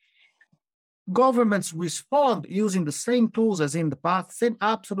crisis. Governments respond using the same tools as in the past, same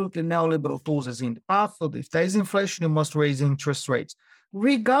absolutely neoliberal tools as in the past. So if there is inflation, you must raise interest rates.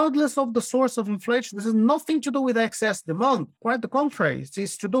 Regardless of the source of inflation, this has nothing to do with excess demand. Quite the contrary,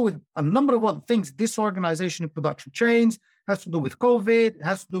 it's to do with a number of other things. Disorganization in production chains, has to do with COVID, it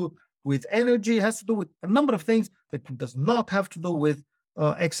has to do with energy, it has to do with a number of things that does not have to do with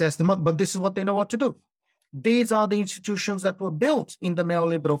excess demand, but this is what they know what to do. These are the institutions that were built in the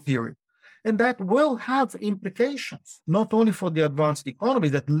neoliberal period. And that will have implications, not only for the advanced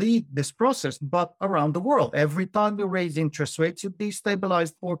economies that lead this process, but around the world. Every time you raise interest rates, you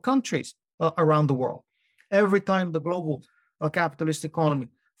destabilize poor countries around the world. Every time the global capitalist economy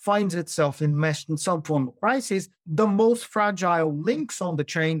finds itself enmeshed in some form of crisis, the most fragile links on the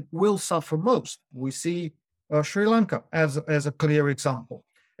chain will suffer most. We see Sri Lanka as a clear example.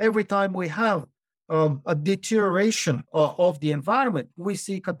 Every time we have a deterioration of the environment, we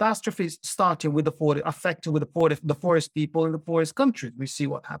see catastrophes starting with affecting with the poorest people in the poorest countries. We see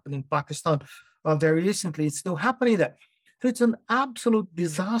what happened in Pakistan very recently. It's still happening there. So it's an absolute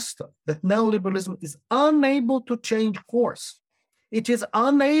disaster that neoliberalism is unable to change course. It is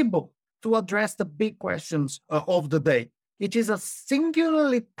unable to address the big questions of the day. It is a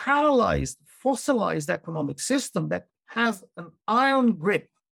singularly paralyzed, fossilized economic system that has an iron grip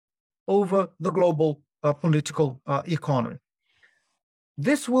over the global political economy.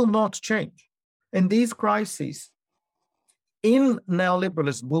 This will not change. And these crises in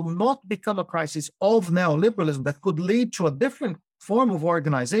neoliberalism will not become a crisis of neoliberalism that could lead to a different form of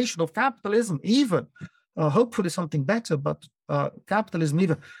organization of capitalism, even, hopefully something better, but capitalism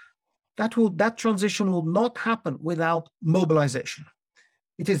even. That transition will not happen without mobilization.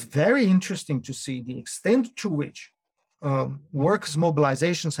 It is very interesting to see the extent to which workers'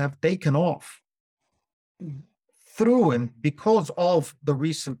 mobilizations have taken off through and because of the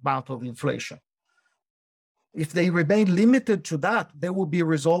recent bout of inflation. If they remain limited to that, they will be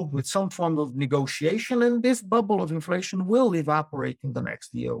resolved with some form of negotiation, and this bubble of inflation will evaporate in the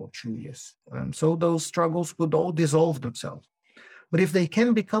next year or 2 years. And so those struggles could all dissolve themselves. But if they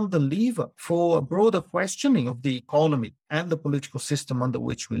can become the lever for a broader questioning of the economy and the political system under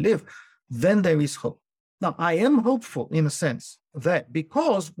which we live, then there is hope. Now, I am hopeful in a sense that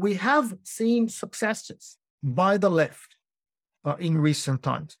because we have seen successes by the left in recent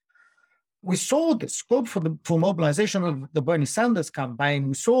times. We saw the scope for mobilization of the Bernie Sanders campaign.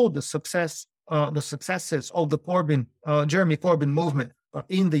 We saw the successes of the Jeremy Corbyn movement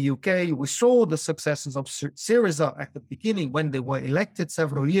in the UK. We saw the successes of Syriza at the beginning when they were elected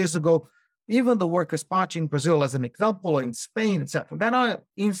several years ago. Even the Workers' Party in Brazil as an example, or in Spain, etc. There are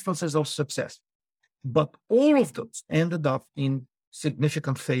instances of success. But all of those ended up in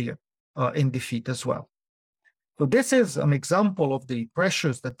significant failure and defeat as well. So this is an example of the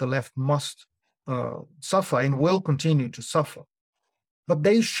pressures that the left must suffer and will continue to suffer. But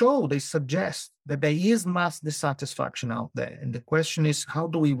they suggest that there is mass dissatisfaction out there. And the question is, how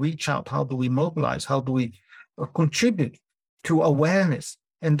do we reach out? How do we mobilize? How do we contribute to awareness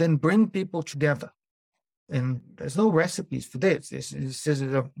and then bring people together And there's no recipes for this. This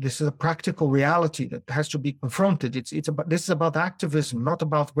is a practical reality that has to be confronted. This is about activism, not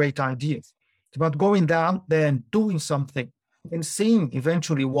about great ideas. It's about going down there and doing something and seeing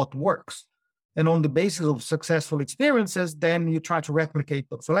eventually what works. And on the basis of successful experiences, then you try to replicate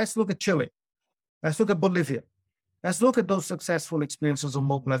them. So let's look at Chile. Let's look at Bolivia. Let's look at those successful experiences of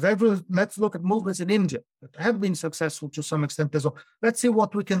mobilization. Let's look at movements in India that have been successful to some extent as well. Let's see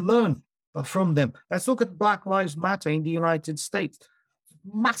what we can learn from them. Let's look at Black Lives Matter in the United States.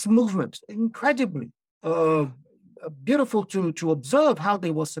 Mass movement, incredibly beautiful to observe how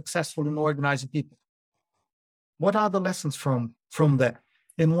they were successful in organizing people. What are the lessons from that?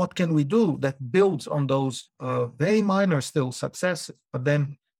 And what can we do that builds on those very minor still successes, but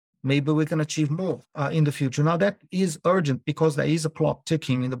then maybe we can achieve more in the future. Now that is urgent because there is a clock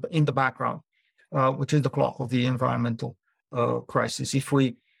ticking in the background, which is the clock of the environmental crisis. If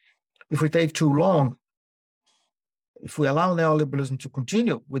we take too long, if we allow neoliberalism to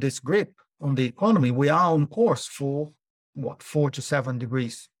continue with its grip on the economy, we are on course for 4 to 7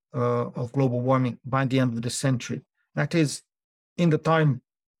 degrees of global warming by the end of the century. That is in the time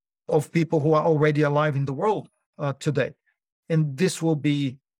of people who are already alive in the world today. And this will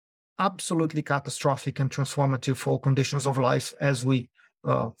be absolutely catastrophic and transformative for conditions of life as we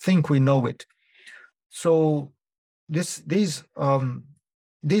think we know it. So these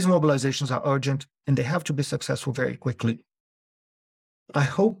mobilizations are urgent and they have to be successful very quickly. I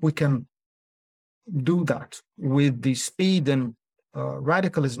hope we can do that with the speed and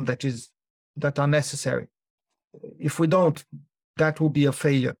radicalism that are necessary. If we don't, that will be a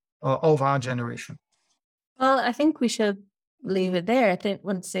failure of our generation. Well, I think we should leave it there. I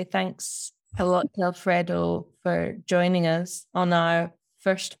want to say thanks a lot to Alfredo for joining us on our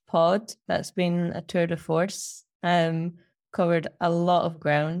first pod. That's been a tour de force. Covered a lot of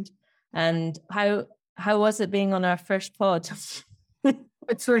ground. And how was it being on our first pod?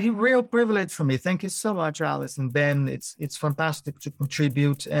 It's a real privilege for me. Thank you so much, Alice and Ben. It's fantastic to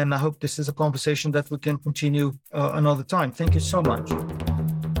contribute, and I hope this is a conversation that we can continue another time. Thank you so much.